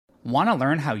Want to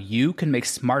learn how you can make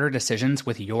smarter decisions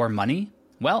with your money?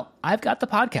 Well, I've got the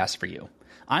podcast for you.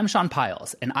 I'm Sean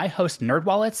Piles, and I host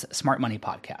NerdWallet's Smart Money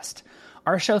Podcast.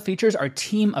 Our show features our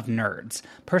team of nerds,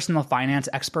 personal finance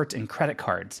experts in credit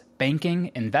cards,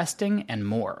 banking, investing, and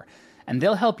more. And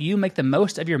they'll help you make the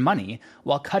most of your money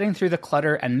while cutting through the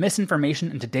clutter and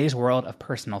misinformation in today's world of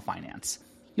personal finance.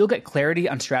 You'll get clarity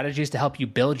on strategies to help you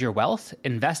build your wealth,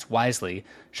 invest wisely,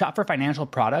 shop for financial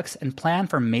products, and plan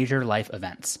for major life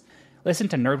events. Listen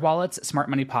to NerdWallet's Smart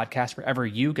Money Podcast wherever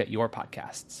you get your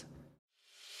podcasts.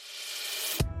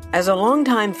 As a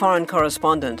longtime foreign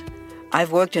correspondent,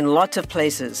 I've worked in lots of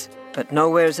places, but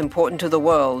nowhere as important to the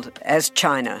world as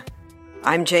China.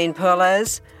 I'm Jane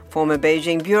Perlez, former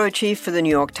Beijing bureau chief for the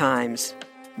New York Times.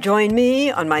 Join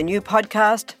me on my new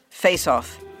podcast, Face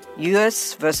Off,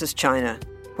 U.S. versus China,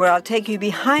 where I'll take you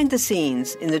behind the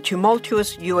scenes in the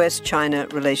tumultuous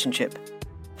U.S.-China relationship.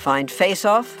 Find Face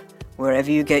Off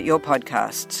wherever you get your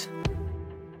podcasts.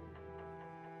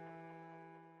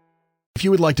 If you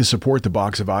would like to support the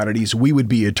Box of Oddities, we would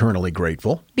be eternally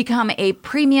grateful. Become a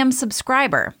premium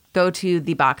subscriber. Go to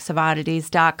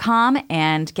theboxofoddities.com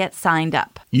and get signed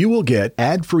up. You will get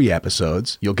ad-free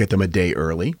episodes. You'll get them a day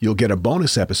early. You'll get a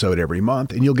bonus episode every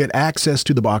month, and you'll get access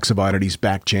to the Box of Oddities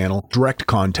back channel, direct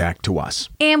contact to us.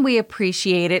 And we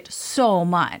appreciate it so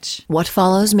much. What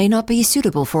follows may not be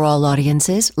suitable for all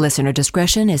audiences. Listener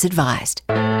discretion is advised.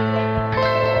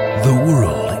 The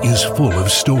world is full of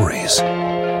stories.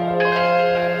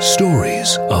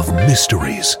 Stories of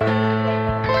mysteries,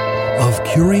 of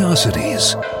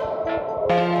curiosities,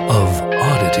 of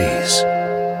oddities.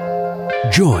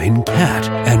 Join Kat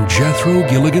and Jethro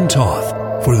Gilligan Toth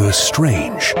for the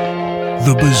strange,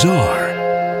 the bizarre,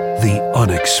 the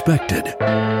unexpected,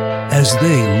 as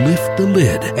they lift the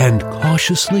lid and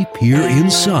cautiously peer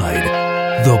inside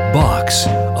the Box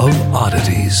of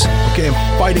Oddities. Okay,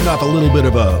 I'm fighting off a little bit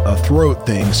of a throat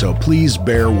thing, so please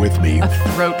bear with me. A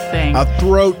throat thing. A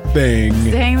throat thing.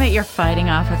 Saying that you're fighting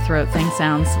off a throat thing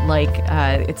sounds like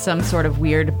it's some sort of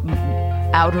weird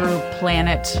outer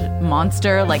planet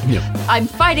monster. Like, yeah. I'm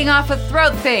fighting off a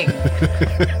throat thing.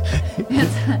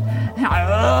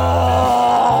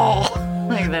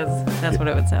 Like that's what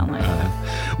it would sound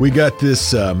like. We got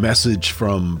this message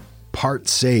from Part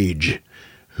Sage,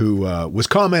 who was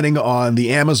commenting on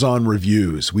the Amazon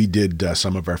reviews. We did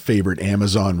some of our favorite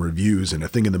Amazon reviews in A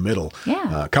Thing in the Middle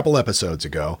a couple episodes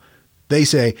ago. They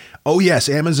say, oh yes,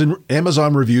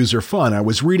 Amazon reviews are fun. I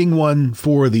was reading one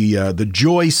for the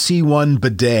Joy C1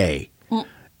 bidet.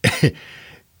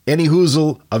 Any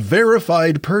Hoozle, a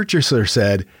verified purchaser,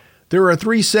 said, there are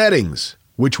 3 settings,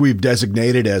 which we've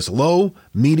designated as low,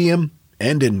 medium,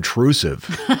 and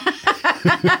intrusive.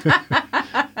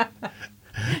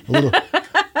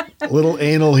 A little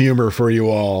anal humor for you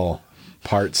all,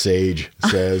 Part Sage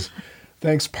says.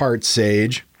 Thanks, Part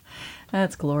Sage.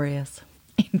 That's glorious.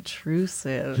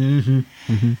 Intrusive. Indeed.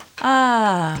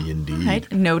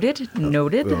 Right. Noted.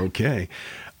 Okay.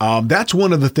 That's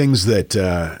one of the things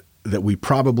that we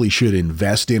probably should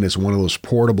invest in, is one of those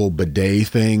portable bidet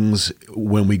things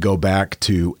when we go back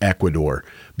to Ecuador,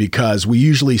 because we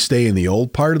usually stay in the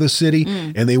old part of the city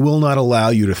and they will not allow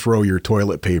you to throw your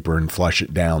toilet paper and flush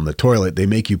it down the toilet. They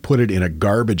make you put it in a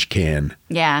garbage can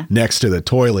next to the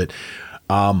toilet,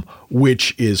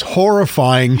 which is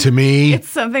horrifying to me. It's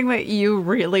something that you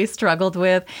really struggled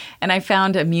with, and I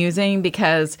found amusing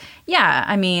because,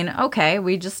 okay,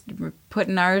 we just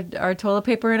putting our toilet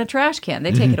paper in a trash can.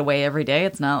 They take it away every day.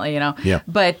 It's not,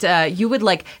 but you would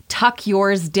like tuck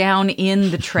yours down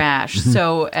in the trash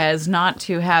so as not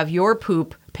to have your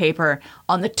poop paper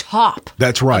on the top of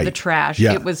the trash.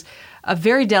 Yeah. It was a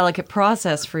very delicate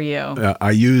process for you.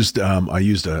 I used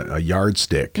a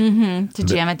yardstick to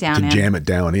jam it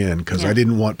down in because I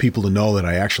didn't want people to know that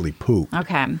I actually pooped.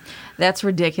 Okay. That's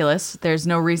ridiculous. There's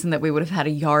no reason that we would have had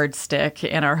a yardstick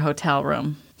in our hotel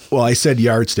room. Well, I said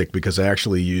yardstick because I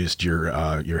actually used your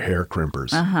hair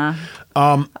crimpers.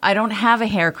 I don't have a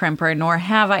hair crimper, nor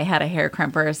have I had a hair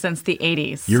crimper since the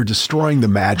 80s. You're destroying the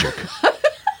magic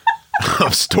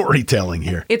of storytelling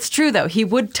here. It's true, though. He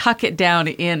would tuck it down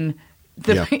into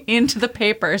the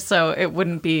paper so it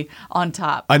wouldn't be on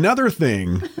top. Another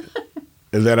thing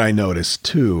that I noticed,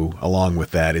 too, along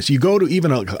with that, is you go to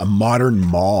even a modern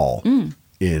mall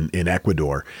in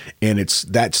Ecuador, and it's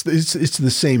the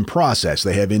same process.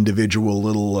 They have individual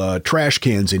little trash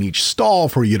cans in each stall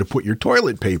for you to put your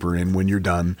toilet paper in when you're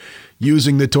done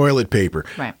using the toilet paper.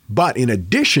 Right. But in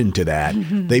addition to that,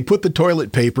 they put the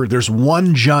toilet paper, there's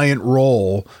one giant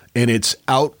roll, and it's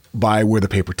out by where the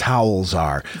paper towels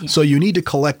are. Yeah. So you need to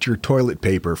collect your toilet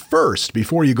paper first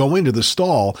before you go into the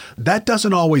stall. That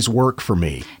doesn't always work for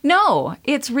me. No,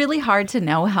 it's really hard to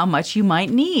know how much you might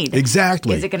need.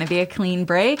 Exactly. Is it going to be a clean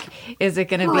break? Is it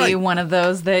going to be one of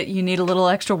those that you need a little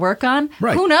extra work on?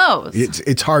 Right. Who knows?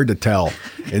 It's hard to tell.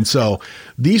 And so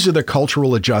these are the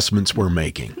cultural adjustments we're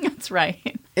making. That's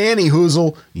right. Annie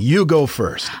Hoozle, you go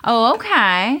first. Oh,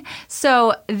 okay.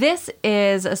 So this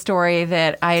is a story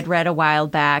that I had read a while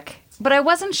back, but I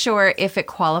wasn't sure if it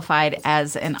qualified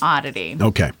as an oddity.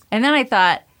 Okay. And then I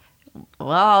thought,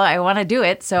 well, I want to do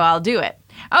it, so I'll do it.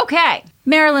 Okay.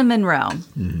 Marilyn Monroe,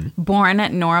 born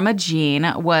Norma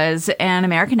Jean, was an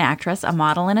American actress, a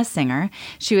model, and a singer.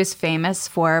 She was famous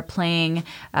for playing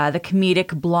the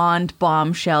comedic blonde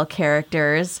bombshell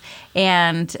characters,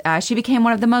 and she became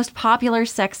one of the most popular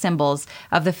sex symbols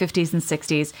of the 50s and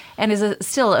 60s, and is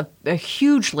still a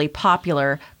hugely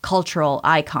popular cultural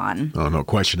icon. Oh, no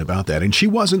question about that. And she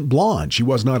wasn't blonde. She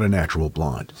was not a natural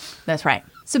blonde. That's right.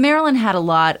 So Marilyn had a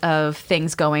lot of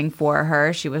things going for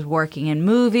her. She was working in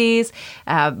movies,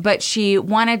 but she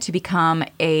wanted to become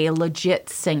a legit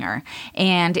singer.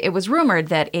 And it was rumored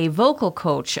that a vocal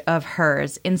coach of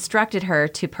hers instructed her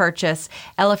to purchase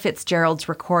Ella Fitzgerald's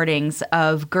recordings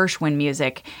of Gershwin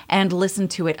music and listen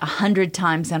to it 100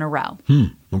 times in a row.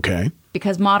 Okay.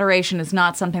 Because moderation is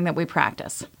not something that we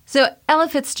practice. So Ella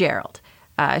Fitzgerald.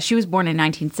 She was born in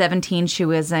 1917. She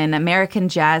was an American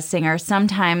jazz singer,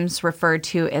 sometimes referred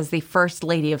to as the First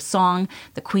Lady of Song,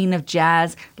 the Queen of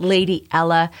Jazz, Lady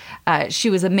Ella.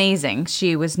 She was amazing.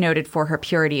 She was noted for her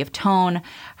purity of tone,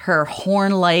 her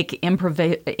horn-like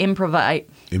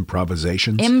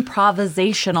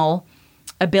improvisational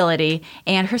ability,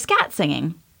 and her scat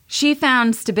singing. She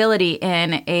found stability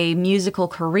in a musical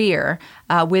career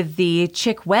with the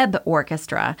Chick Webb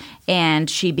Orchestra, and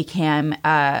she became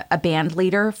a band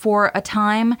leader for a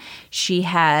time. She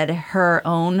had her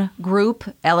own group,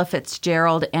 Ella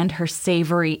Fitzgerald and her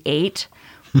Savory Eight,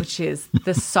 which is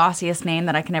the sauciest name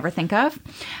that I can ever think of.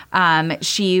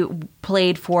 She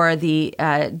played for the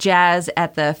jazz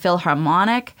at the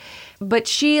Philharmonic. But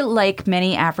she, like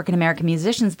many African-American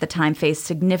musicians at the time, faced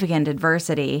significant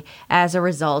adversity as a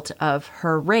result of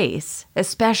her race,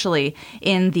 especially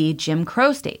in the Jim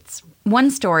Crow states.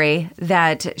 One story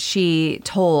that she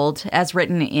told, as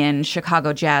written in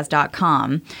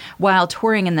ChicagoJazz.com, while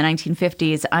touring in the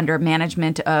 1950s under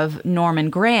management of Norman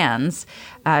Granz,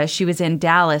 she was in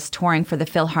Dallas touring for the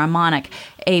Philharmonic.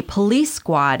 A police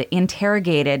squad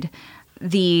interrogated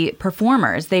the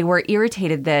performers. They were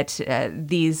irritated that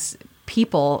these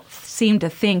people seemed to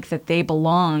think that they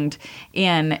belonged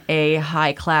in a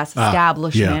high-class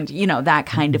establishment, that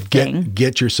kind of thing.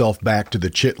 Get yourself back to the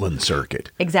Chitlin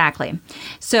circuit. Exactly.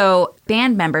 So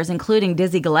band members, including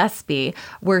Dizzy Gillespie,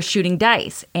 were shooting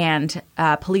dice, and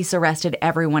police arrested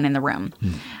everyone in the room.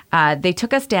 They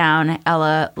took us down,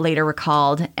 Ella later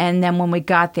recalled, and then when we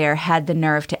got there, had the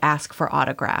nerve to ask for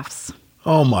autographs.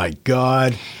 Oh, my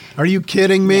God. Are you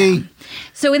kidding me? Yeah.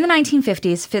 So in the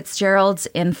 1950s, Fitzgerald's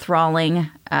enthralling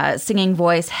singing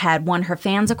voice had won her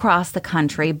fans across the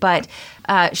country, but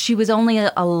she was only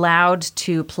allowed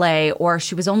to play, or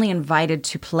she was only invited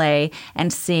to play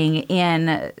and sing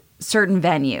in certain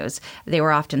venues. They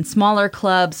were often smaller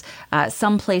clubs.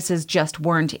 Some places just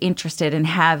weren't interested in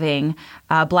having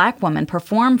a black woman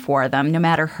perform for them, no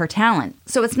matter her talent.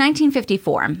 So it's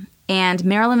 1954. And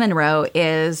Marilyn Monroe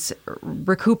is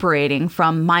recuperating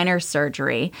from minor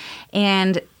surgery.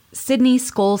 And Sidney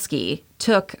Skolsky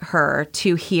took her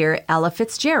to hear Ella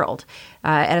Fitzgerald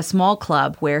at a small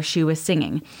club where she was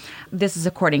singing. This is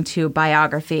according to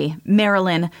biography,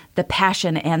 Marilyn, the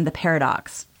Passion and the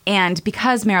Paradox. And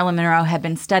because Marilyn Monroe had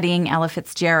been studying Ella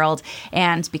Fitzgerald,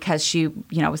 and because she,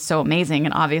 was so amazing,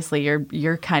 and obviously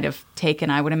you're kind of taken,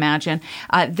 I would imagine,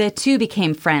 the two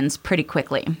became friends pretty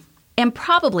quickly. And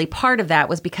probably part of that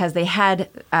was because they had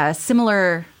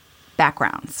similar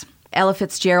backgrounds. Ella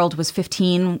Fitzgerald was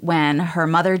 15 when her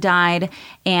mother died,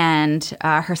 and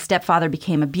her stepfather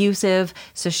became abusive,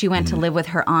 so she went to live with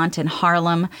her aunt in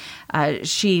Harlem.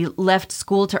 She left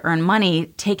school to earn money,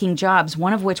 taking jobs,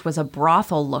 one of which was a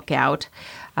brothel lookout.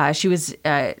 She was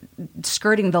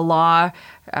skirting the law.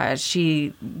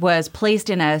 She was placed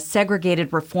in a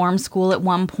segregated reform school at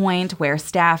one point where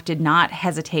staff did not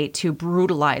hesitate to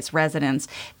brutalize residents.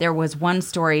 There was one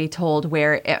story told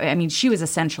where, she was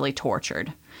essentially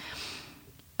tortured.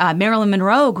 Marilyn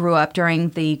Monroe grew up during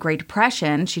the Great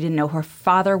Depression. She didn't know who her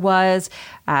father was.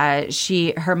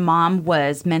 Her mom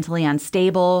was mentally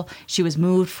unstable. She was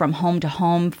moved from home to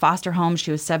home, foster home.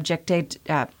 She was subjected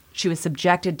She was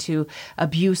subjected to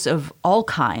abuse of all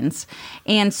kinds.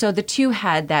 And so the two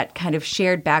had that kind of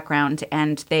shared background,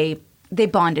 and they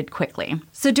bonded quickly.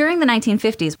 So during the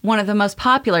 1950s, one of the most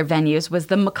popular venues was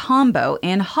the Mocambo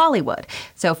in Hollywood.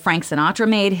 So Frank Sinatra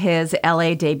made his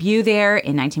LA debut there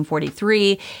in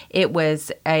 1943. It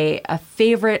was a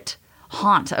favorite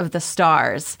haunt of the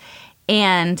stars.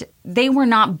 And they were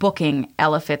not booking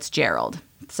Ella Fitzgerald.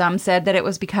 Some said that it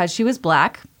was because she was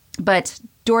black, but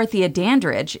Dorothea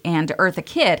Dandridge and Eartha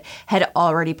Kitt had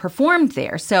already performed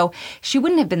there. So she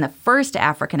wouldn't have been the first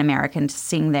African-American to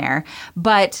sing there,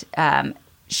 but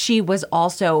she was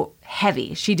also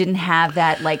heavy. She didn't have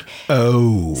that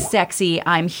sexy,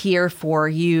 I'm here for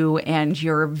you and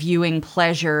your viewing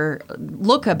pleasure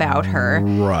look about her.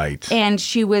 Right. And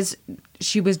she was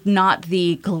not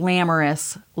the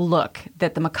glamorous look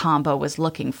that the Mocambo was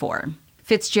looking for.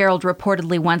 Fitzgerald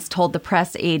reportedly once told the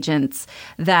press agents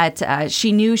that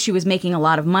she knew she was making a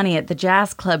lot of money at the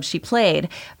jazz club she played,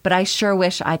 but I sure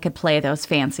wish I could play those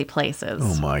fancy places.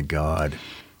 Oh, my God.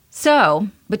 So,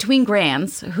 between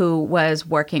Grands, who was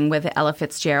working with Ella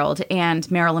Fitzgerald,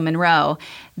 and Marilyn Monroe,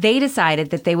 they decided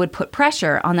that they would put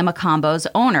pressure on the Mocambo's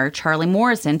owner, Charlie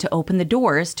Morrison, to open the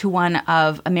doors to one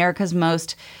of America's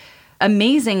most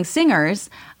amazing singers,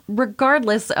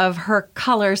 regardless of her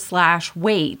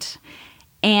color/weight.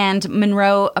 And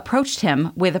Monroe approached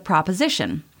him with a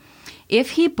proposition.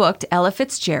 If he booked Ella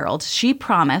Fitzgerald, she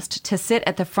promised to sit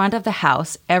at the front of the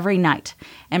house every night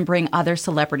and bring other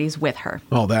celebrities with her.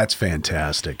 Oh, that's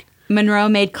fantastic. Monroe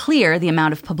made clear the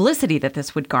amount of publicity that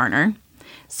this would garner.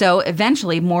 So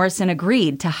eventually, Morrison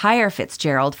agreed to hire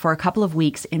Fitzgerald for a couple of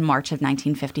weeks in March of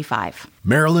 1955.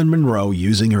 Marilyn Monroe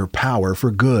using her power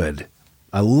for good.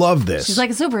 I love this. She's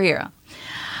like a superhero.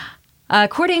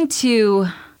 According to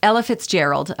Ella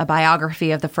Fitzgerald, a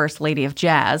biography of the First Lady of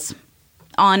Jazz,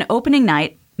 on opening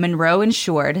night, Monroe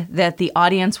ensured that the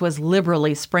audience was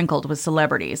liberally sprinkled with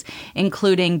celebrities,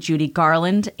 including Judy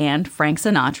Garland and Frank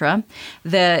Sinatra.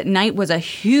 The night was a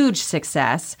huge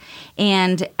success,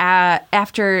 and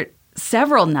after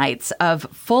several nights of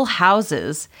full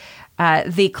houses,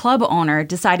 the club owner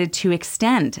decided to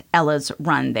extend Ella's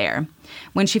run there.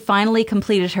 When she finally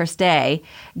completed her stay,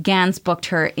 Gans booked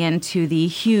her into the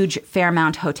huge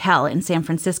Fairmount Hotel in San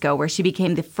Francisco, where she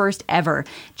became the first ever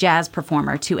jazz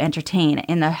performer to entertain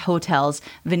in the hotel's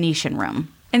Venetian room.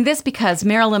 And this because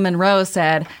Marilyn Monroe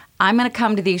said, I'm going to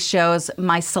come to these shows.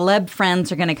 My celeb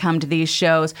friends are going to come to these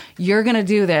shows. You're going to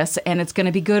do this, and it's going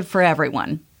to be good for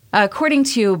everyone. According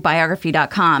to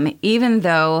biography.com, even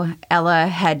though Ella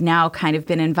had now kind of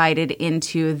been invited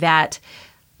into that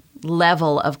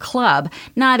level of club,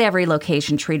 not every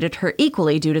location treated her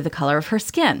equally due to the color of her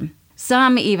skin.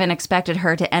 Some even expected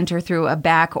her to enter through a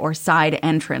back or side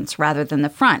entrance rather than the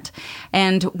front.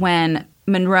 And when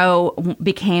Monroe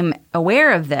became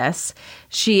aware of this,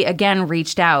 she again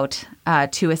reached out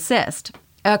to assist.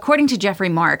 According to Jeffrey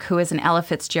Mark, who is an Ella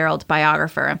Fitzgerald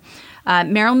biographer,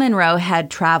 Marilyn Monroe had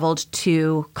traveled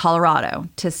to Colorado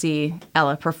to see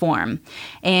Ella perform.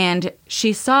 And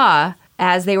she saw,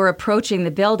 as they were approaching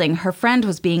the building, her friend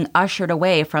was being ushered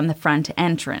away from the front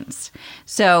entrance.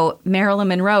 So Marilyn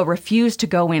Monroe refused to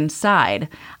go inside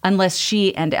unless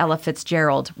she and Ella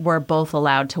Fitzgerald were both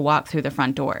allowed to walk through the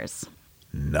front doors.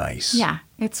 Nice. Yeah,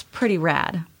 it's pretty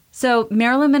rad. So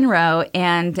Marilyn Monroe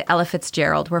and Ella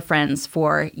Fitzgerald were friends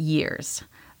for years.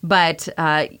 But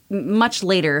much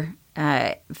later,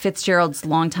 Fitzgerald's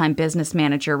longtime business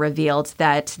manager revealed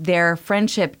that their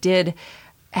friendship did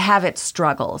have its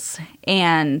struggles,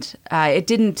 and it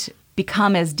didn't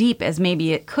become as deep as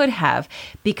maybe it could have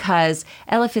because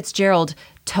Ella Fitzgerald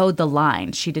towed the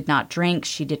line. She did not drink,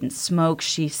 she didn't smoke,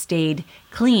 she stayed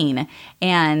clean.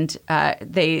 And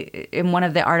in one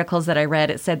of the articles that I read,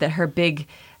 it said that her big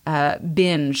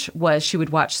binge was she would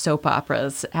watch soap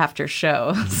operas after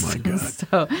shows. Oh my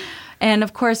God. And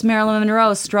of course, Marilyn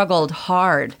Monroe struggled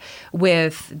hard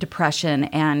with depression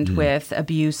and with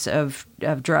abuse of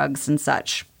drugs and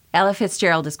such. Ella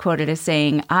Fitzgerald is quoted as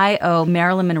saying, I owe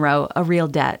Marilyn Monroe a real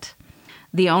debt.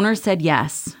 The owner said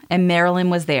yes, and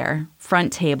Marilyn was there,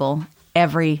 front table,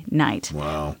 every night.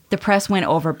 Wow. The press went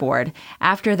overboard.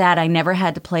 After that, I never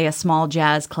had to play a small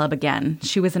jazz club again.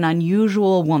 She was an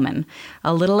unusual woman,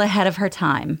 a little ahead of her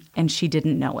time, and she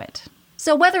didn't know it.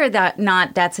 So whether or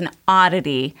not that's an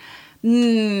oddity,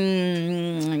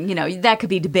 that could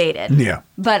be debated. Yeah.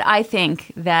 But I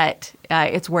think that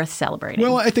it's worth celebrating.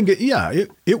 Well, I think,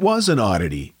 it was an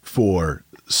oddity for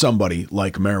somebody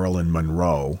like Marilyn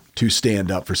Monroe to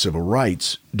stand up for civil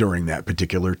rights during that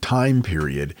particular time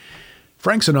period.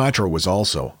 Frank Sinatra was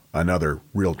also another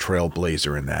real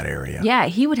trailblazer in that area. Yeah,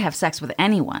 he would have sex with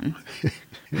anyone.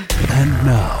 And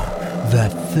now, that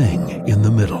thing in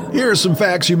the middle. Here are some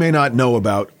facts you may not know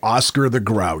about Oscar the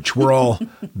Grouch. We're all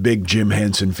big Jim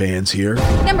Henson fans here.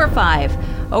 Number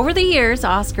 5. Over the years,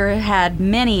 Oscar had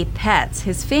many pets,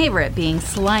 his favorite being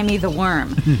Slimy the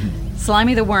Worm.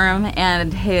 Slimy the Worm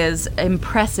and his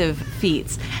impressive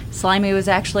feats. Slimy was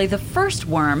actually the first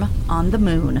worm on the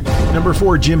moon. Number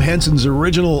 4, Jim Henson's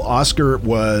original Oscar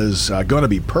was going to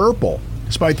be purple,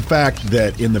 despite the fact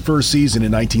that in the first season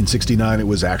in 1969 it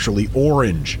was actually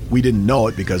orange. We didn't know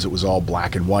it because it was all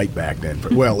black and white back then.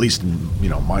 Well, at least in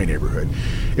my neighborhood.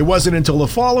 It wasn't until the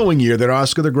following year that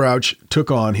Oscar the Grouch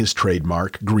took on his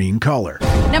trademark green color.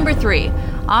 Number 3,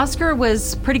 Oscar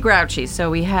was pretty grouchy, so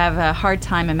we have a hard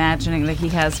time imagining that he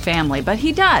has family, but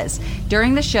he does.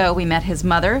 During the show, we met his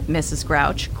mother, Mrs.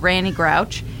 Grouch. Granny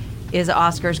Grouch is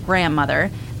Oscar's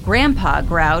grandmother. Grandpa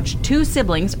Grouch, 2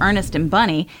 siblings, Ernest and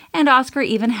Bunny, and Oscar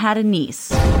even had a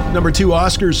niece. Number 2,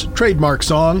 Oscar's trademark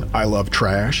song, I Love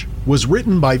Trash, was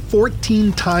written by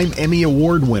 14-time Emmy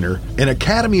Award winner and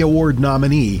Academy Award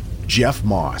nominee Jeff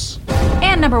Moss.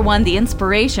 And number 1, the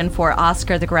inspiration for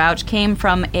Oscar the Grouch came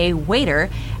from a waiter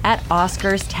at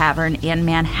Oscar's Tavern in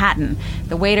Manhattan.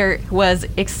 The waiter was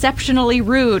exceptionally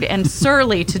rude and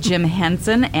surly to Jim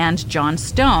Henson and John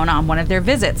Stone on one of their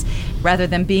visits. Rather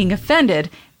than being offended,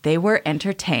 they were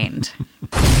entertained.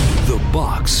 The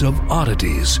Box of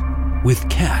Oddities with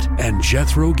Kat and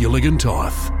Jethro Gilligan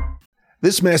Toth.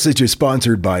 This message is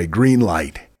sponsored by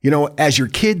Greenlight. As your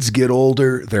kids get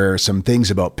older, there are some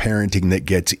things about parenting that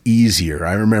gets easier.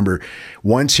 I remember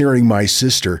once hearing my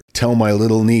sister tell my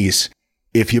little niece,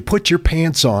 if you put your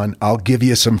pants on, I'll give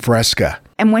you some Fresca.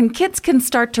 And when kids can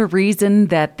start to reason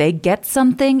that they get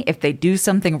something if they do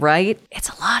something right, it's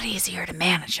a lot easier to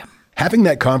manage them. Having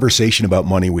that conversation about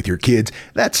money with your kids,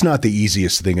 that's not the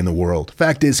easiest thing in the world.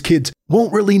 Fact is, kids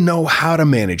won't really know how to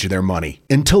manage their money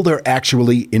until they're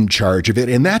actually in charge of it,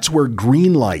 and that's where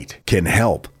Greenlight can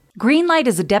help. Greenlight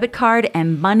is a debit card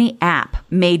and money app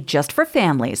made just for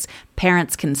families.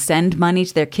 Parents can send money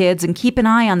to their kids and keep an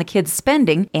eye on the kids'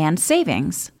 spending and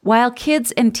savings, while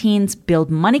kids and teens build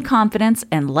money confidence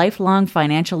and lifelong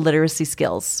financial literacy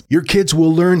skills. Your kids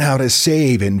will learn how to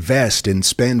save, invest, and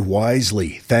spend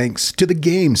wisely thanks to the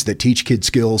games that teach kids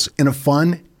skills in a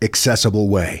fun, accessible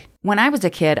way. When I was a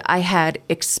kid, I had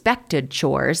expected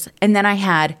chores, and then I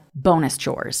had bonus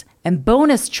chores. And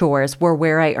bonus chores were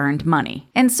where I earned money.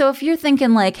 And so if you're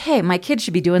thinking like, hey, my kid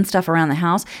should be doing stuff around the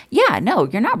house, yeah, no,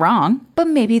 you're not wrong. But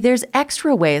maybe there's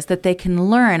extra ways that they can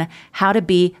learn how to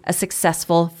be a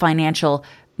successful financial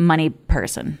money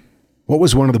person. What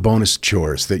was one of the bonus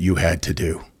chores that you had to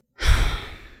do?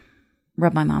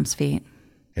 Rub my mom's feet.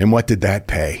 And what did that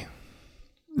pay?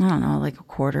 I don't know, like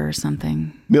 $0.25 or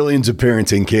something. Millions of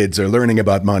parents and kids are learning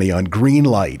about money on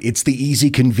Greenlight. It's the easy,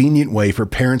 convenient way for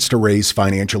parents to raise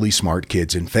financially smart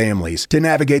kids and families to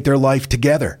navigate their life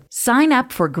together. Sign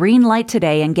up for Greenlight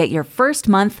today and get your first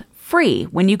month free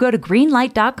when you go to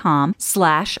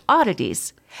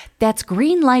greenlight.com/oddities. That's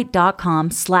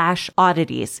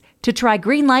greenlight.com/oddities to try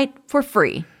Greenlight for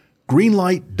free.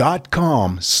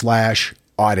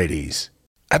 Greenlight.com/oddities.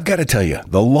 I've got to tell you,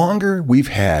 the longer we've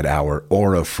had our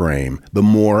Aura frame, the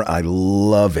more I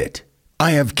love it.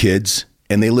 I have kids,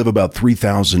 and they live about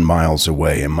 3,000 miles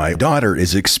away, and my daughter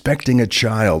is expecting a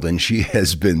child, and she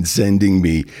has been sending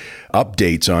me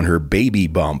updates on her baby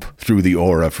bump through the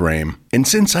Aura frame. And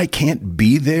since I can't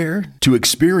be there to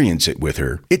experience it with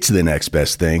her, it's the next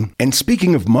best thing. And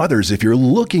speaking of mothers, if you're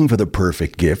looking for the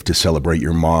perfect gift to celebrate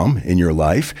your mom in your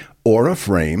life, Aura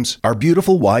frames are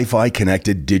beautiful Wi-Fi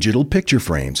connected digital picture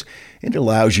frames. It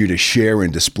allows you to share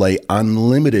and display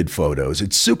unlimited photos.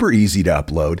 It's super easy to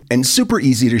upload and super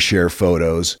easy to share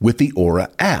photos with the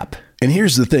Aura app. And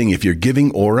here's the thing, if you're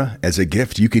giving Aura as a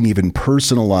gift, you can even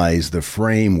personalize the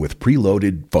frame with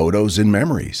preloaded photos and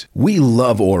memories. We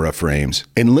love Aura frames,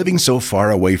 and living so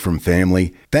far away from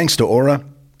family, thanks to Aura,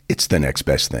 it's the next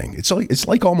best thing. It's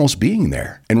like almost being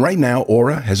there. And right now,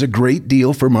 Aura has a great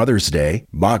deal for Mother's Day.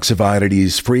 Box of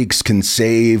Oddities freaks can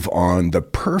save on the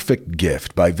perfect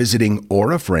gift by visiting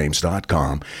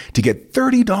auraframes.com to get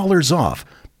 $30 off,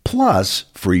 plus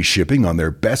free shipping on their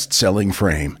best-selling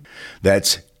frame.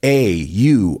 That's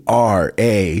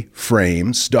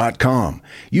auraframes.com.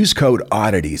 Use code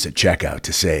oddities at checkout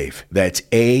to save. That's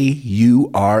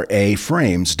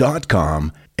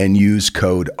auraframes.com and use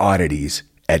code oddities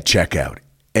at checkout,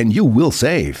 and you will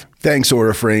save. Thanks,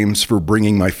 Aura Frames, for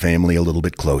bringing my family a little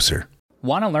bit closer.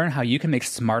 Want to learn how you can make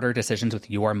smarter decisions with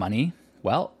your money?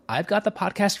 Well, I've got the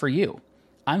podcast for you.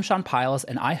 I'm Sean Piles,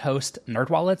 and I host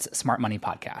NerdWallet's Smart Money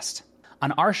Podcast.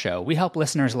 On our show, we help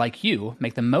listeners like you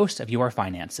make the most of your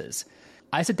finances.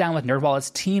 I sit down with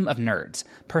NerdWallet's team of nerds,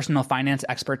 personal finance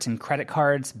experts in credit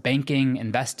cards, banking,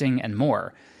 investing, and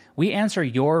more. We answer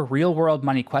your real-world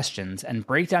money questions and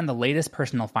break down the latest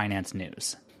personal finance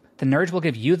news. The nerds will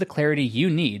give you the clarity you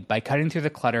need by cutting through the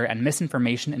clutter and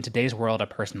misinformation in today's world of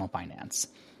personal finance.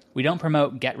 We don't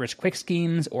promote get-rich-quick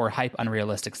schemes or hype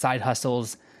unrealistic side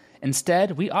hustles.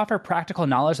 Instead, we offer practical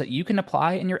knowledge that you can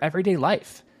apply in your everyday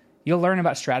life. You'll learn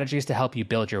about strategies to help you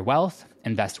build your wealth,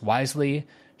 invest wisely,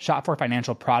 shop for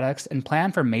financial products, and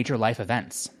plan for major life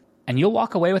events. And you'll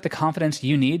walk away with the confidence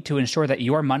you need to ensure that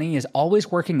your money is always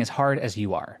working as hard as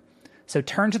you are. So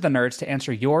turn to the nerds to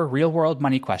answer your real-world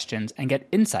money questions and get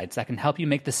insights that can help you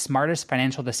make the smartest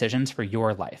financial decisions for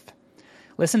your life.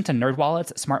 Listen to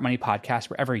NerdWallet's Smart Money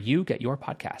Podcast wherever you get your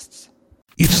podcasts.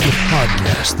 It's the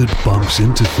podcast that bumps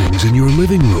into things in your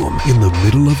living room in the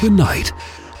middle of the night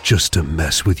just to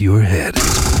mess with your head.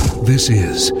 This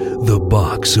is the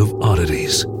Box of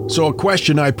Oddities. So a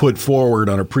question I put forward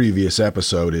on a previous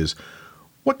episode is,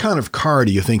 what kind of car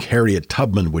do you think Harriet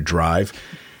Tubman would drive?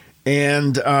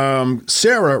 And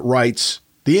Sarah writes,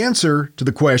 the answer to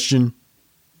the question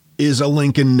is a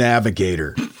Lincoln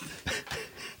Navigator.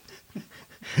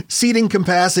 Seating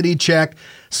capacity, check.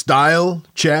 Style,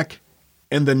 check.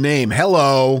 And the name,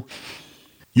 hello.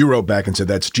 You wrote back and said,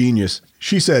 that's genius.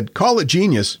 She said, call it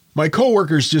genius. My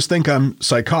coworkers just think I'm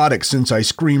psychotic since I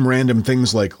scream random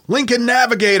things like Lincoln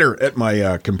Navigator at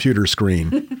my computer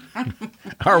screen.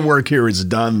 Our work here is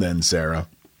done then, Sarah.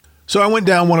 So I went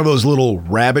down one of those little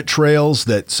rabbit trails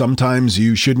that sometimes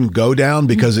you shouldn't go down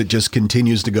because it just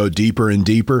continues to go deeper and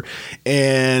deeper.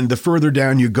 And the further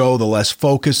down you go, the less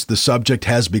focused the subject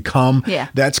has become. Yeah.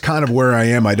 That's kind of where I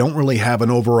am. I don't really have an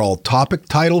overall topic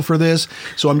title for this.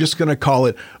 So I'm just going to call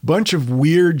it bunch of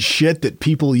weird shit that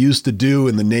people used to do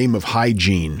in the name of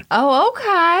hygiene. Oh,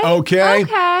 okay. Okay.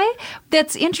 Okay.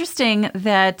 That's interesting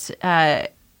that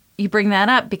you bring that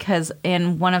up because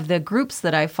in one of the groups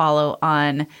that I follow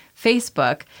on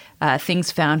Facebook,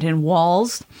 Things Found in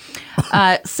Walls,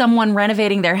 someone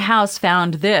renovating their house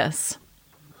found this.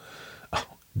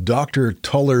 Dr.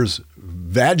 Tuller's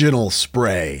vaginal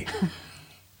spray.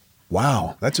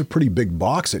 Wow, that's a pretty big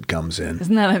box it comes in.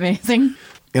 Isn't that amazing?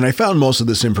 And I found most of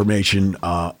this information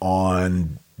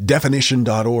on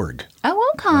definition.org.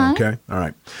 Oh, okay. Okay, all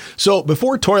right. So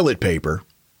before toilet paper,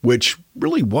 which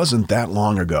really wasn't that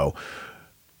long ago,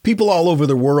 people all over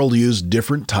the world used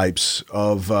different types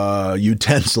of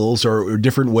utensils or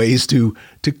different ways to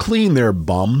clean their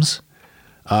bums.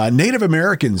 Native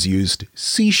Americans used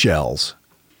seashells.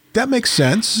 That makes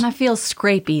sense. That feels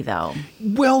scrapey, though.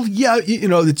 Well, yeah,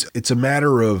 it's a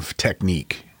matter of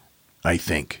technique, I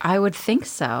think. I would think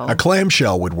so. A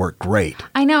clamshell would work great.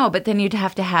 I know, but then you'd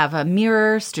have to have a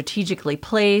mirror strategically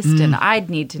placed, and I'd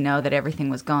need to know that everything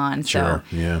was gone. Sure,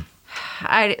 so yeah.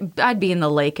 I'd be in the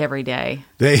lake every day.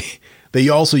 They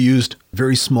also used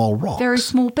very small rocks. Very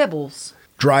small pebbles.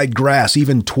 Dried grass,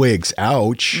 even twigs.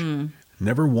 Ouch.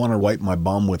 Never want to wipe my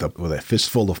bum with a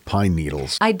fistful of pine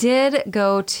needles. I did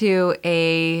go to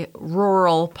a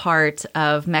rural part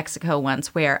of Mexico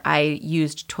once where I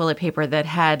used toilet paper that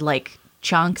had like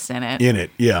chunks in it.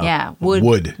 Yeah. Yeah,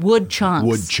 wood chunks.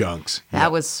 Wood chunks.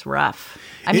 That was rough.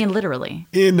 I mean, literally.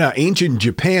 In ancient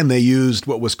Japan, they used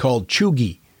what was called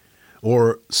chugi,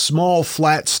 or small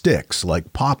flat sticks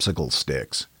like popsicle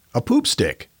sticks. A poop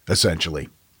stick, essentially.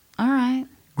 All right.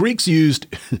 Greeks used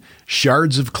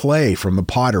shards of clay from the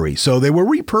pottery, so they were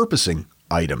repurposing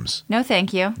items. No,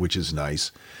 thank you. Which is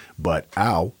nice, but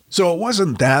ow. So it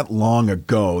wasn't that long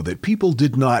ago that people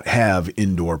did not have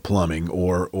indoor plumbing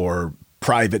or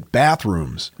private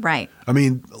bathrooms. Right. I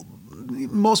mean,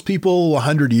 most people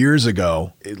 100 years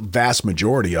ago, vast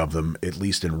majority of them, at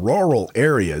least in rural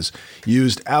areas,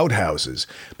 used outhouses.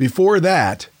 Before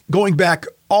that, going back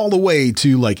all the way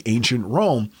to like ancient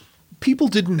Rome, people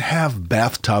didn't have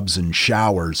bathtubs and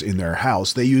showers in their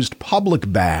house. They used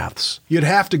public baths. You'd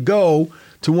have to go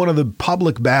to one of the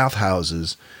public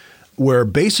bathhouses where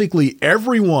basically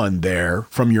everyone there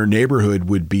from your neighborhood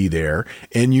would be there,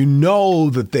 and you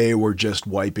know that they were just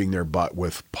wiping their butt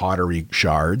with pottery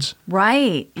shards.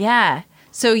 Right, yeah.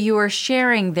 So you were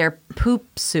sharing their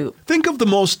poop soup. Think of the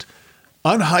most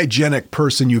unhygienic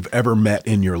person you've ever met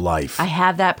in your life. I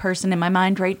have that person in my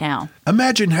mind right now.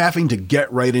 Imagine having to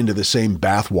get right into the same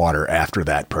bathwater after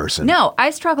that person. No,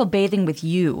 I struggle bathing with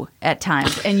you at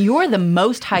times, and you're the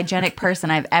most hygienic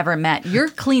person I've ever met. You're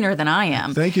cleaner than I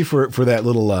am. Thank you for that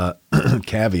little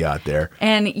caveat there.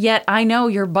 And yet I know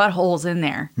your butthole's in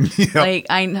there. Yep.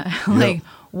 Like,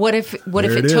 what if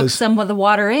it took some of the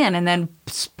water in and then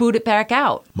spoot it back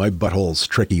out? My butthole's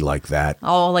tricky like that.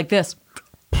 Oh, like this.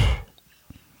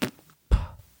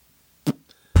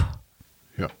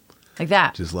 Like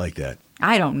that. Just like that.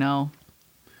 I don't know.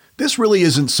 This really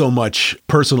isn't so much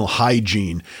personal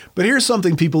hygiene, but here's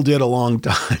something people did a long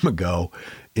time ago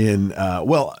in,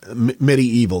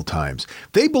 medieval times.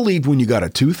 They believed when you got a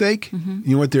toothache, you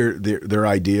know what their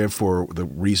idea for the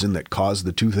reason that caused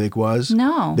the toothache was?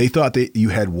 No. They thought that you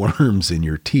had worms in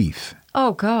your teeth.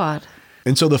 Oh, God.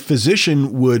 And so the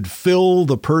physician would fill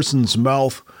the person's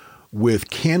mouth with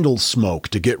candle smoke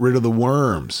to get rid of the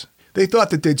worms. They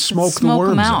thought that they'd smoke the worms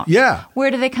them out. Yeah.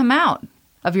 Where do they come out?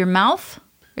 Of your mouth?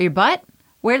 Or your butt?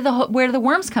 Where do the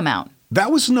worms come out?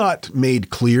 That was not made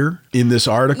clear in this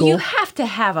article. You have to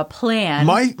have a plan.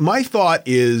 My thought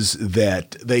is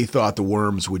that they thought the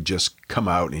worms would just come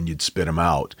out and you'd spit them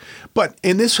out.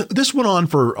 And this went on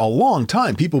for a long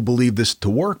time. People believe this to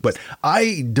work, but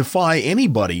I defy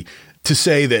anybody to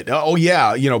say that,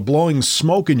 blowing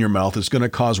smoke in your mouth is going to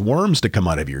cause worms to come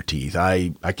out of your teeth.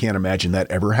 I can't imagine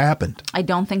that ever happened. I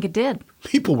don't think it did.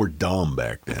 People were dumb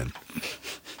back then.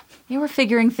 They were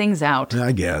figuring things out.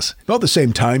 I guess. About the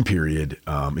same time period,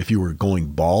 if you were going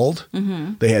bald,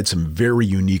 they had some very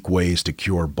unique ways to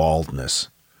cure baldness.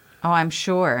 Oh, I'm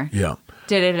sure. Yeah.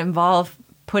 Did it involve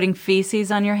putting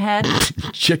feces on your head?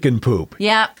 Chicken poop.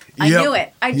 Yeah, I knew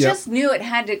it. I just knew it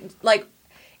had to,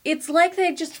 it's like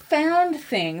they just found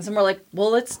things and we're like,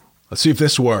 well, let's see if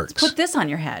this works. Put this on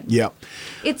your head. Yeah.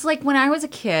 It's like when I was a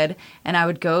kid and I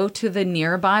would go to the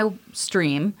nearby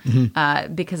stream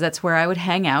because that's where I would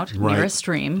hang out, near a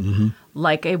stream,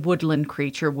 like a woodland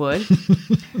creature would.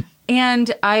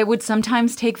 And I would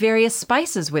sometimes take various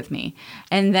spices with me.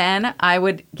 And then I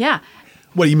would,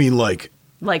 What do you mean, like?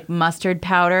 Like mustard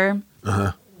powder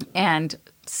and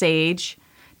sage.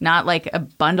 Not like a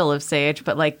bundle of sage,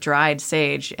 but like dried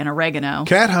sage and oregano.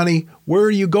 Cat honey, where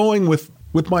are you going with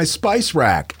my spice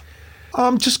rack?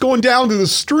 I'm just going down to the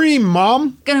stream,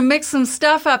 Mom. Gonna mix some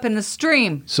stuff up in the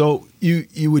stream. So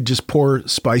you would just pour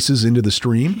spices into the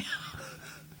stream?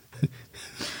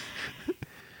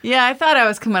 Yeah, I thought I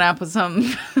was coming up with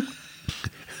something.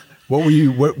 What were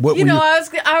you? What were you?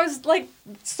 I was like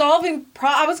solving.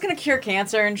 I was gonna cure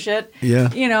cancer and shit.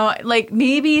 Yeah. Like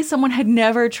maybe someone had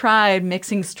never tried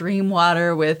mixing stream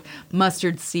water with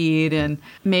mustard seed, and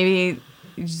maybe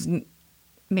you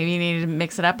needed to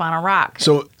mix it up on a rock.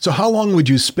 So how long would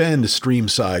you spend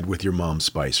streamside with your mom's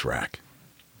spice rack?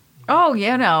 Oh,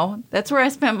 that's where I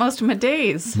spent most of my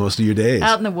days. Most of your days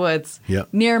out in the woods. Yeah.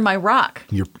 Near my rock.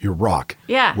 Your rock.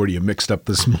 Yeah. Where you mixed up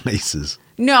the spices.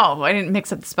 No, I didn't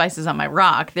mix up the spices on my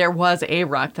rock. There was a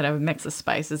rock that I would mix the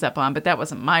spices up on, but that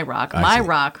wasn't my rock.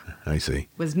 Rock I see.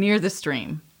 Was near the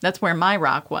stream. That's where my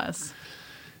rock was.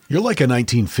 You're like a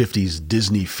 1950s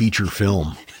Disney feature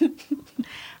film.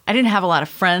 I didn't have a lot of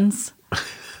friends.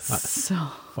 So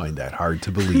find that hard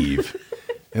to believe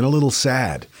and a little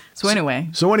sad. So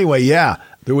anyway, yeah,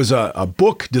 there was a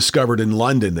book discovered in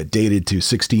London that dated to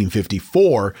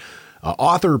 1654.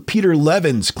 Author Peter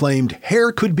Levins claimed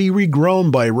hair could be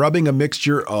regrown by rubbing a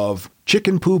mixture of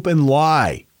chicken poop and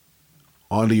lye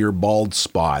onto your bald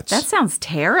spots. That sounds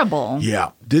terrible.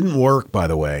 Yeah, didn't work, by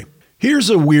the way.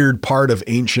 Here's a weird part of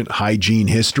ancient hygiene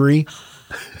history.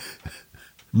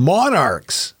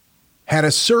 Monarchs had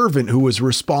a servant who was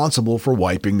responsible for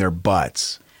wiping their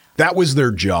butts. That was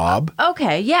their job.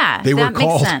 Okay, yeah, that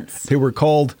makes sense. They were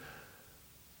called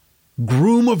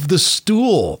groom of the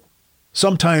stool,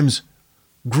 sometimes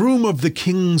groom of the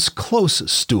king's close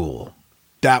stool.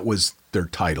 That was their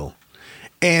title.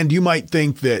 And you might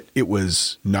think that it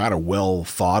was not a well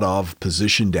thought of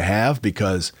position to have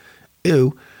because,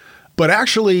 but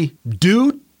actually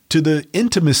due to the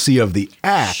intimacy of the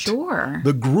act, sure,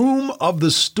 the groom of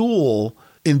the stool,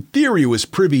 in theory, was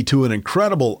privy to an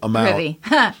incredible amount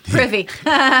privy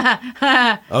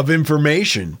of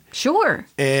information. Sure.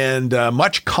 And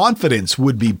much confidence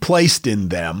would be placed in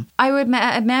them. I would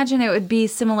imagine it would be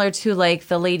similar to like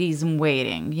the ladies in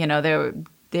waiting.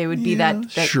 They would be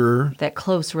that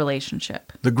close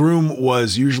relationship. The groom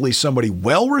was usually somebody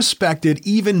well respected,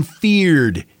 even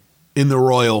feared in the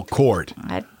royal court.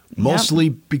 Mostly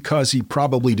because he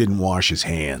probably didn't wash his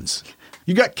hands.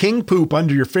 You got king poop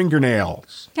under your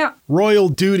fingernails. Yeah. Royal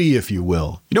duty, if you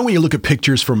will. When you look at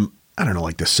pictures from,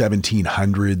 like the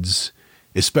 1700s,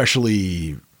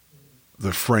 especially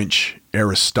the French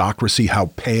aristocracy,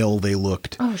 how pale they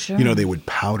looked. Oh, sure. They would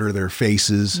powder their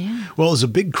faces. Yeah. Well, it was a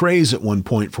big craze at one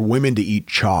point for women to eat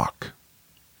chalk.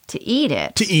 To eat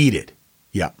it? To eat it,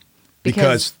 yeah.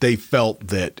 Because they felt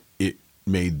that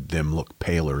made them look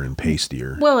paler and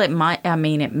pastier. Well, it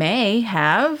may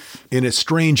have. In a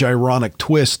strange, ironic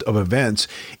twist of events,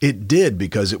 it did,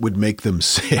 because it would make them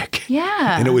sick.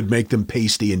 Yeah. And it would make them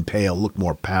pasty and pale, look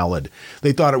more pallid.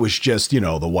 They thought it was just,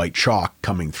 the white chalk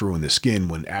coming through in the skin,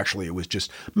 when actually it was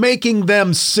just making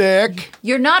them sick.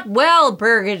 You're not well,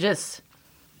 Burgess.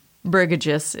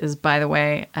 Burgess is, by the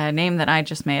way, a name that I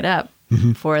just made up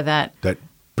for that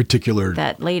particular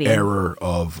lady. Error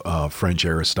of French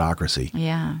aristocracy.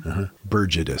 Yeah.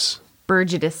 Burgess.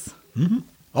 Mm-hmm.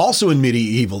 Also in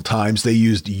medieval times, they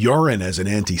used urine as an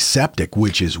antiseptic,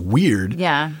 which is weird.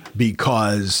 Yeah.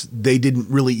 Because they didn't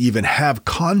really even have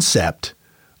concept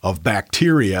of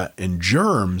bacteria and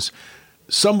germs.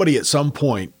 Somebody at some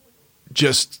point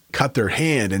just cut their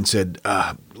hand and said,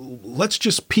 let's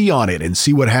just pee on it and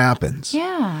see what happens.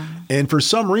 Yeah. And for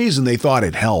some reason, they thought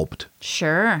it helped.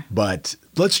 Sure. But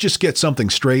let's just get something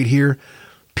straight here.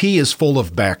 Pee is full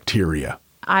of bacteria.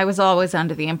 I was always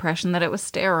under the impression that it was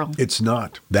sterile. It's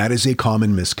not. That is a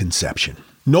common misconception.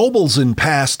 Nobles in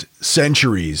past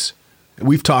centuries,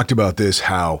 we've talked about this,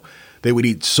 how they would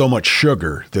eat so much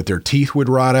sugar that their teeth would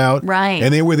rot out. Right.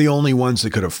 And they were the only ones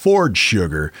that could afford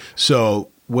sugar. So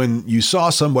when you saw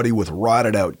somebody with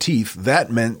rotted out teeth,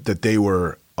 that meant that they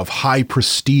were of high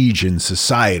prestige in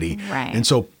society. Right. And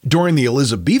so during the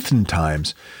Elizabethan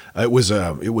times, it was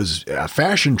a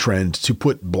fashion trend to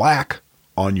put black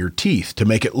on your teeth to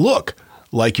make it look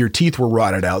like your teeth were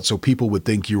rotted out, so people would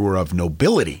think you were of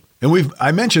nobility. And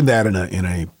I mentioned that in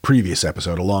a previous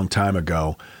episode a long time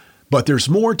ago, but there's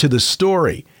more to the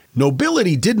story.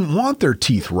 Nobility didn't want their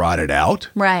teeth rotted out.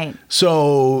 Right.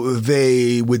 So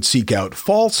they would seek out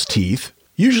false teeth,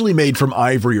 usually made from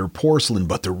ivory or porcelain,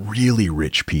 but the really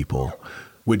rich people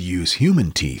would use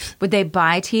human teeth. Would they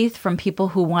buy teeth from people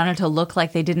who wanted to look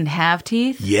like they didn't have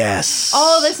teeth? Yes.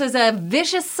 Oh, this is a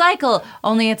vicious cycle,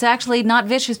 only it's actually not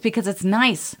vicious because it's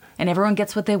nice and everyone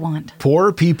gets what they want.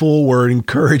 Poor people were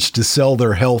encouraged to sell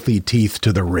their healthy teeth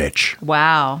to the rich.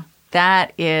 Wow,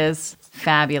 that is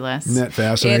fabulous. Isn't that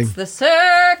fascinating? It's the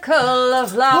circle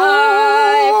of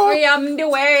life. Yum the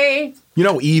way.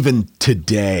 Even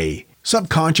today,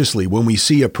 subconsciously, when we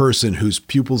see a person whose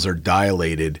pupils are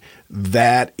dilated,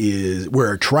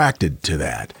 we're attracted to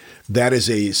that. That is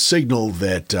a signal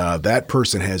that that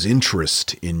person has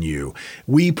interest in you.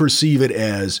 We perceive it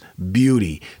as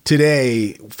beauty.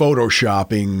 Today,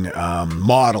 photoshopping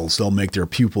models, they'll make their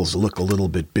pupils look a little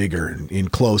bit bigger in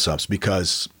close-ups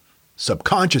because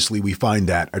subconsciously we find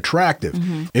that attractive.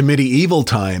 Mm-hmm. In medieval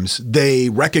times, they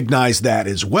recognized that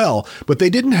as well, but they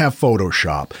didn't have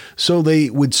Photoshop. So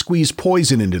they would squeeze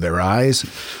poison into their eyes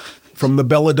from the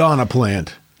belladonna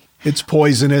plant. It's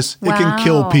poisonous. Wow. It can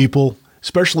kill people,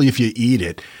 especially if you eat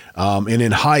it. And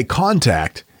in high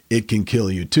contact, it can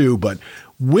kill you too. But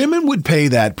women would pay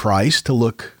that price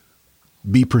to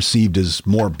be perceived as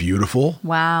more beautiful.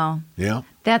 Wow. Yeah.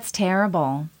 That's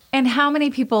terrible. And how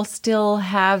many people still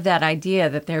have that idea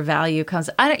that their value comes?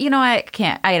 I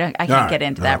can't get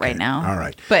into that right now. All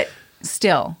right. But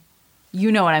still,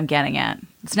 you know what I'm getting at.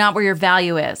 It's not where your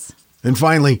value is. And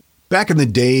finally, back in the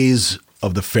days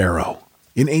of the Pharaoh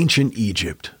in ancient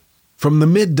Egypt, from the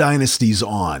mid-dynasties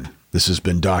on, this has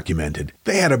been documented,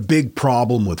 they had a big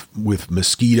problem with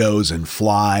mosquitoes and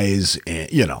flies,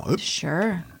 and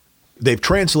Sure. They've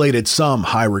translated some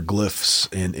hieroglyphs,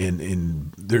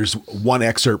 and there's one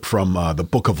excerpt from the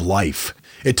Book of Life.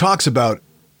 It talks about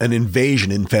an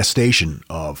infestation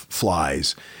of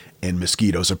flies and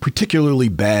mosquitoes, a particularly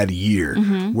bad year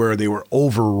where they were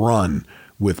overrun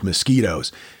with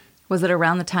mosquitoes. Was it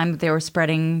around the time that they were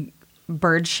spreading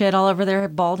bird shit all over their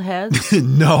bald heads?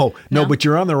 No, but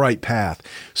you're on the right path.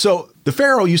 So the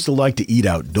Pharaoh used to like to eat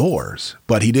outdoors,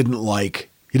 but he didn't like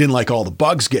all the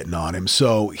bugs getting on him,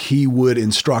 so he would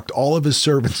instruct all of his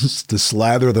servants to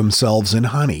slather themselves in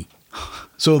honey.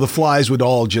 So the flies would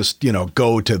all just,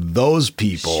 go to those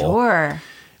people. Sure.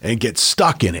 And get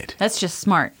stuck in it. That's just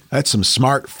smart. That's some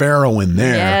smart Pharaoh in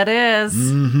there. Yeah, it is.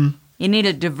 Mm-hmm. You need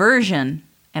a diversion,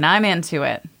 and I'm into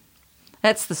it.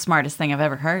 That's the smartest thing I've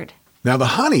ever heard. Now, the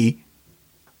honey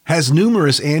has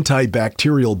numerous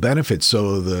antibacterial benefits,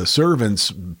 so the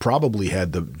servants probably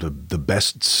had the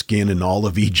best skin in all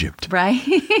of Egypt. Right?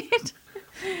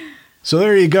 So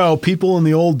there you go. People in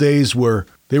the old days were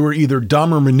either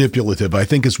dumb or manipulative, I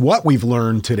think is what we've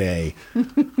learned today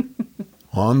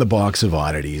on the Box of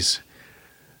Oddities.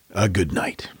 A good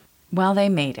night. Well, they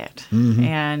made it. Mm-hmm.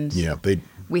 And yeah,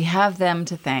 we have them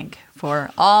to thank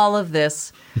for all of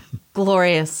this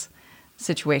glorious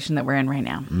situation that we're in right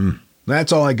now.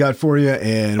 That's all I got for you,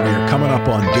 and we are coming up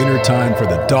on dinner time for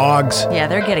the dogs. Yeah,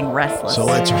 they're getting restless. So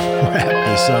let's wrap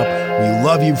this up. We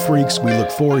love you, freaks. We look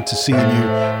forward to seeing you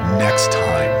next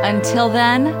time. Until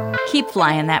then, keep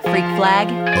flying that freak flag.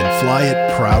 And fly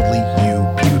it proudly, you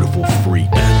beautiful freak.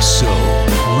 And so,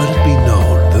 let it be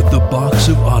known that the Box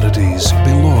of Oddities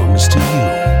belongs to you,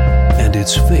 and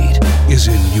its fate is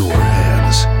in your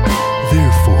hands.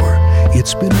 Therefore,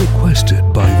 it's been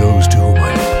requested by those to whom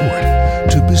I report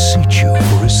to beseech you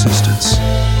for assistance.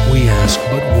 We ask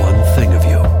but one thing of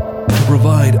you, to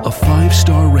provide a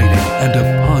 5-star rating and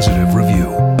a positive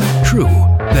review. True,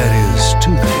 that is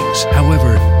 2 things.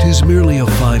 However, 'tis merely a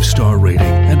 5-star rating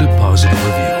and a positive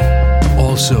review.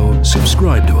 Also,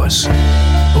 subscribe to us.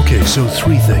 Okay, so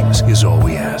 3 things is all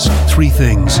we ask. 3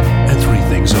 things and 3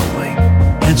 things only.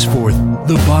 Henceforth,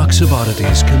 the Box of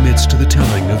Oddities commits to the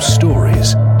telling of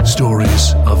stories.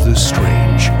 Stories of the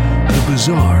strange, the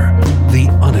bizarre, the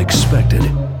unexpected.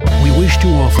 We wish to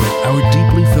offer our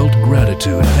deeply felt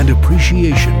gratitude and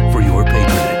appreciation for your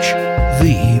patronage.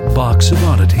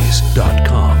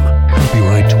 TheBoxOfOddities.com.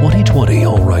 Copyright 2020,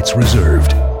 all rights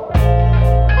reserved.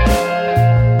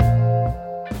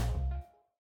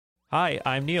 Hi,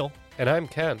 I'm Neil. And I'm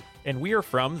Ken. And we are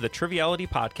from the Triviality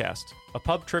Podcast, a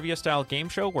pub trivia-style game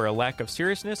show where a lack of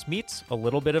seriousness meets a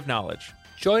little bit of knowledge.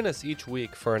 Join us each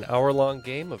week for an hour-long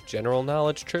game of general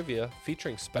knowledge trivia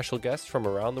featuring special guests from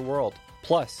around the world,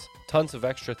 plus tons of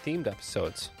extra themed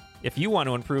episodes. If you want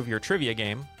to improve your trivia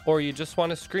game, or you just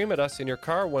want to scream at us in your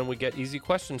car when we get easy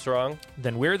questions wrong,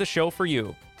 then we're the show for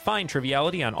you. Find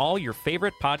Triviality on all your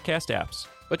favorite podcast apps.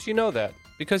 But you know that,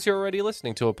 because you're already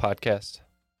listening to a podcast.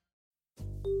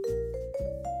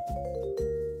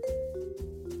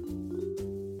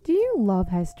 Do you love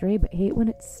history but hate when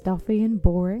it's stuffy and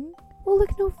boring? Well,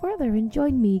 look no further and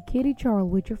join me, Katie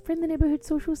Charlwood, your friendly neighbourhood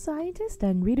social scientist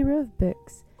and reader of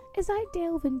books, as I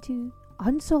delve into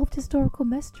unsolved historical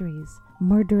mysteries,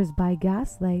 murders by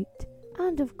gaslight,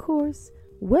 and of course,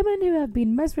 women who have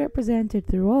been misrepresented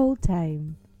through all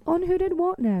time. On Who Did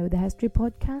What Now, the history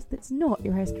podcast that's not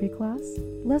your history class.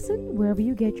 Listen wherever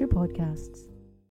you get your podcasts.